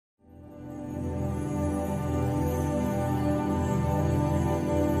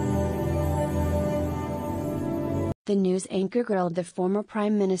The news anchor grilled the former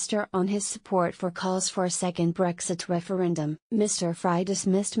Prime Minister on his support for calls for a second Brexit referendum. Mr. Frei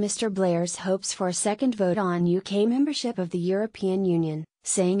dismissed Mr. Blair's hopes for a second vote on UK membership of the European Union,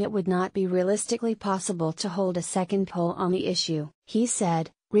 saying it would not be realistically possible to hold a second poll on the issue. He said,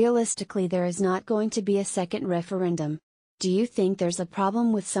 "Realistically, there is not going to be a second referendum. Do you think there's a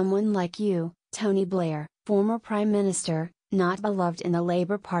problem with someone like you, Tony Blair, former Prime Minister, not beloved in the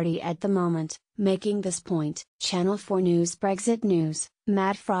Labour Party at the moment, making this point?" Channel 4 News Brexit News.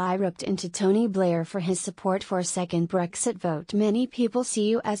 Matt Frei ripped into Tony Blair for his support for a second Brexit vote. "Many people see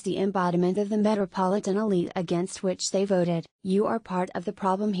you as the embodiment of the metropolitan elite against which they voted. You are part of the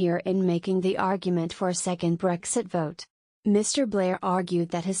problem here in making the argument for a second Brexit vote." Mr. Blair argued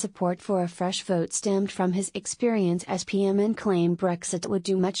that his support for a fresh vote stemmed from his experience as PM and claimed Brexit would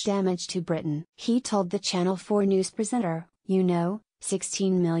do much damage to Britain. He told the Channel 4 News presenter,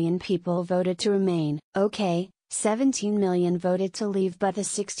 16 million people voted to remain. Okay, 17 million voted to leave, but the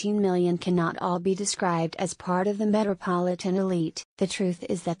 16 million cannot all be described as part of the metropolitan elite. The truth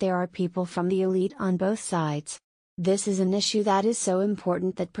is that there are people from the elite on both sides. This is an issue that is so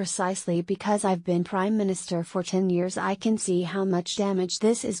important that precisely because I've been Prime Minister for 10 years I can see how much damage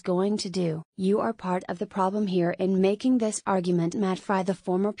this is going to do. You are part of the problem here in making this argument. Matt Frei, the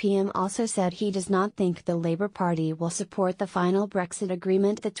former PM, also said he does not think the Labour Party will support the final Brexit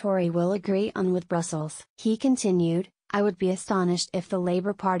agreement the Tory will agree on with Brussels. He continued, "I would be astonished if the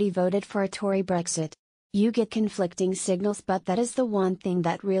Labour Party voted for a Tory Brexit. You get conflicting signals, but that is the one thing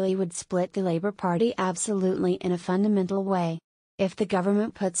that really would split the Labour Party absolutely in a fundamental way. If the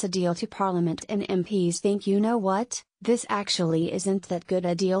government puts a deal to Parliament and MPs think, you know what, this actually isn't that good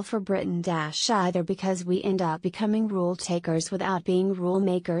a deal for Britain either, because we end up becoming rule takers without being rule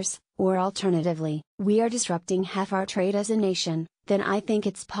makers, or alternatively, we are disrupting half our trade as a nation, then I think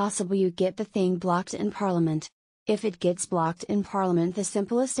it's possible you get the thing blocked in Parliament. If it gets blocked in Parliament, the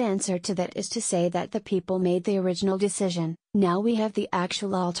simplest answer to that is to say that the people made the original decision. Now we have the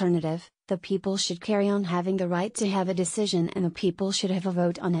actual alternative. The people should carry on having the right to have a decision and the people should have a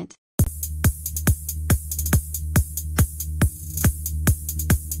vote on it."